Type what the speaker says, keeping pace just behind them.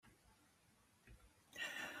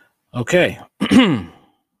Okay.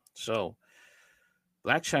 So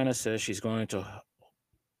Black China says she's going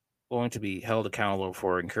to be held accountable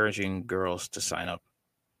for encouraging girls to sign up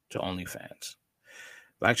to OnlyFans.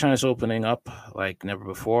 Black China's opening up like never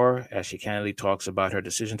before as she candidly talks about her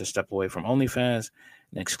decision to step away from OnlyFans.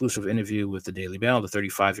 In an exclusive interview with the Daily Mail, the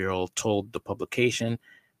 35-year-old told the publication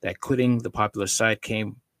that quitting the popular site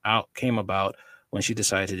came about when she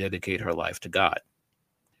decided to dedicate her life to God.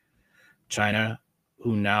 China,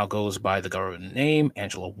 who now goes by the government name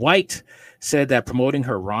Angela White, said that promoting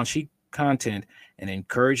her raunchy content and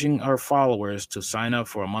encouraging her followers to sign up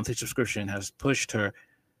for a monthly subscription has pushed her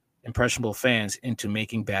impressionable fans into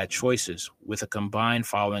making bad choices. With a combined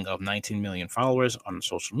following of 19 million followers on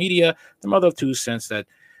social media, the mother of two sensed that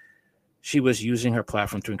she was using her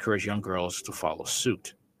platform to encourage young girls to follow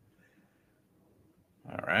suit.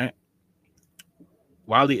 All right.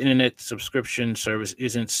 While the internet subscription service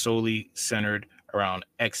isn't solely centered around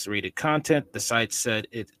X-rated content, the site said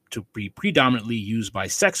it to be predominantly used by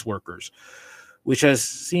sex workers, which has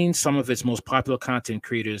seen some of its most popular content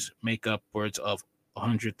creators make upwards of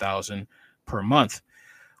 100,000 per month.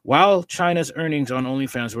 While China's earnings on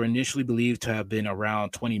OnlyFans were initially believed to have been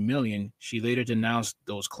around 20 million, she later denounced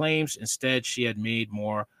those claims. Instead, she had made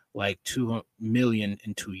more like 2 million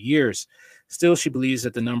in 2 years. Still, she believes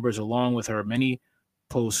that the numbers, along with her many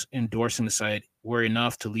posts endorsing the site, were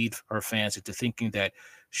enough to lead her fans into thinking that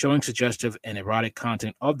showing suggestive and erotic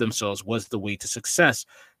content of themselves was the way to success,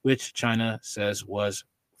 which China says was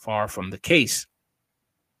far from the case.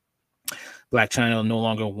 Black China no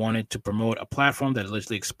longer wanted to promote a platform that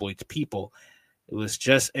allegedly exploits people. It was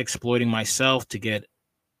just exploiting myself to get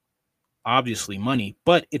obviously money,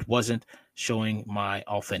 but it wasn't showing my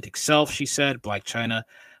authentic self, she said. Black China,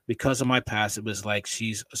 because of my past, it was like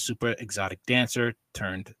she's a super exotic dancer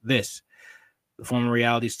turned this. The former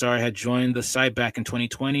reality star had joined the site back in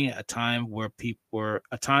 2020, a time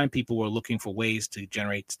people were looking for ways to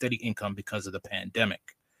generate steady income because of the pandemic.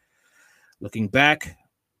 Looking back,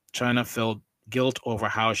 China felt guilt over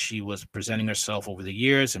how she was presenting herself over the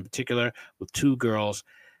years, in particular with two girls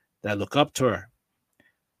that look up to her.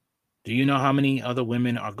 Do you know how many other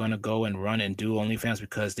women are going to go and run and do OnlyFans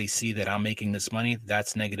because they see that I'm making this money?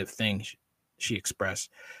 That's a negative thing, she expressed.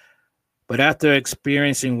 But after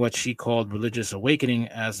experiencing what she called religious awakening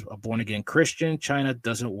as a born again Christian, China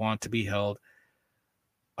doesn't want to be held.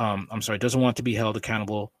 Doesn't want to be held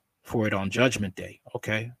accountable for it on Judgment Day.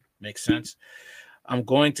 Okay, makes sense. I'm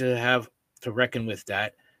going to have to reckon with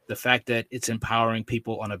that. The fact that it's empowering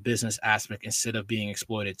people on a business aspect instead of being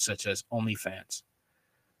exploited, such as OnlyFans.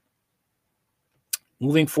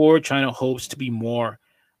 Moving forward, China hopes to be more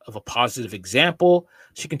of a positive example.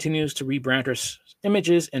 She continues to rebrand her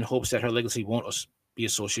images in hopes that her legacy won't be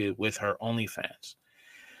associated with her OnlyFans.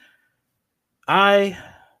 I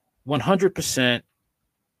 100%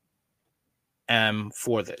 am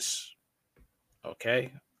for this.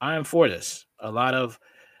 Okay? I am for this. A lot of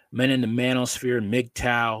men in the manosphere,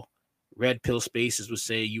 MGTOW, red pill spaces would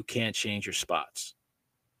say you can't change your spots.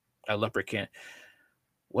 A leper can't.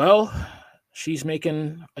 Well, she's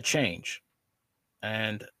making a change,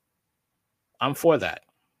 and I'm for that.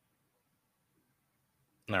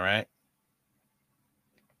 All right.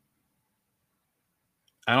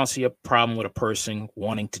 I don't see a problem with a person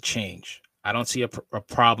wanting to change. I don't see a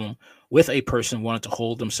problem with a person wanting to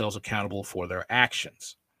hold themselves accountable for their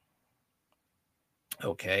actions.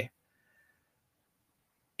 Okay.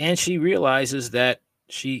 And she realizes that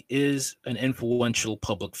she is an influential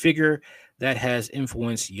public figure that has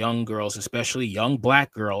influenced young girls, especially young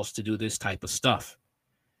black girls, to do this type of stuff.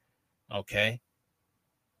 Okay.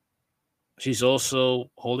 She's also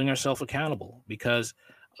holding herself accountable because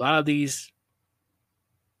a lot of these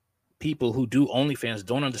people who do OnlyFans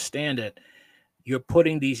don't understand that you're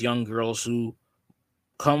putting these young girls who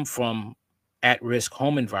come from at-risk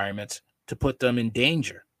home environments to put them in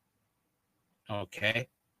danger. Okay.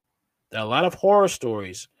 There are a lot of horror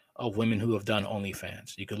stories of women who have done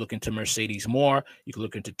OnlyFans. You could look into Mercedes Moore. You could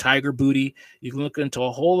look into Tiger Booty. You can look into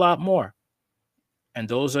a whole lot more. And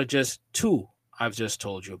those are just two I've just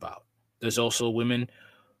told you about. There's also women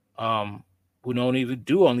um, who don't even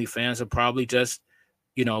do OnlyFans and probably just,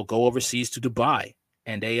 go overseas to Dubai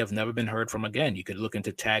and they have never been heard from again. You could look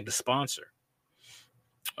into Tag the Sponsor.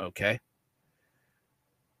 Okay.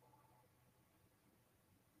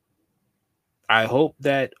 I hope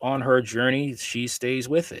that on her journey, she stays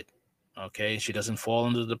with it. Okay. She doesn't fall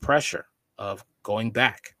under the pressure of going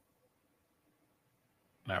back.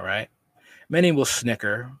 All right. Many will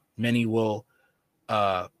snicker. Many will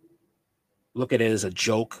uh, look at it as a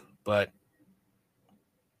joke. But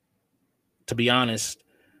to be honest,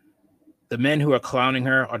 the men who are clowning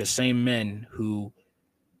her are the same men who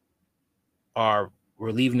are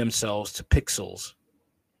relieving themselves to pixels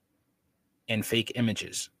and fake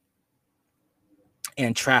images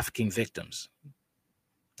and trafficking victims.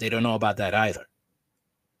 They don't know about that either.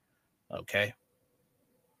 Okay.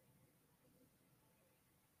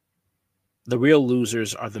 The real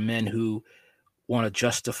losers are the men who want to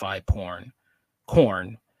justify porn,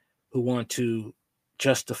 who want to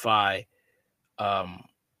justify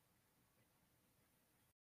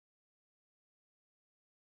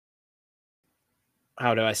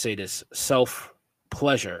how do I say this? Self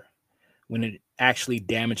pleasure, when it actually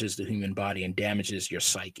damages the human body and damages your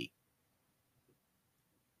psyche.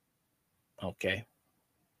 Okay.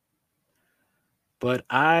 But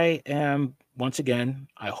I am, once again,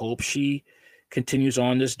 I hope she continues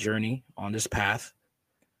on this journey, on this path.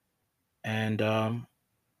 And I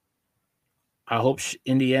hope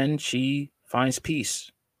in the end she finds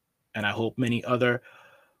peace. And I hope many other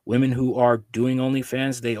women who are doing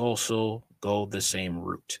OnlyFans, they also go the same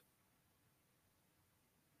route.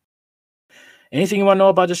 Anything you want to know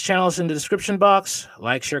about this channel is in the description box.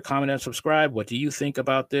 Like, share, comment, and subscribe. What do you think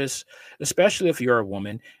about this? Especially if you're a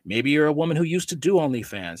woman. Maybe you're a woman who used to do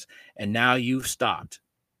OnlyFans and now you've stopped.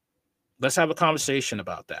 Let's have a conversation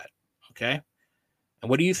about that. Okay. And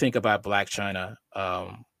what do you think about Blac Chyna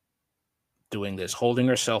doing this, holding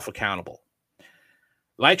herself accountable?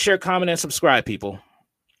 Like, share, comment, and subscribe, people.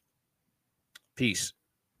 Peace.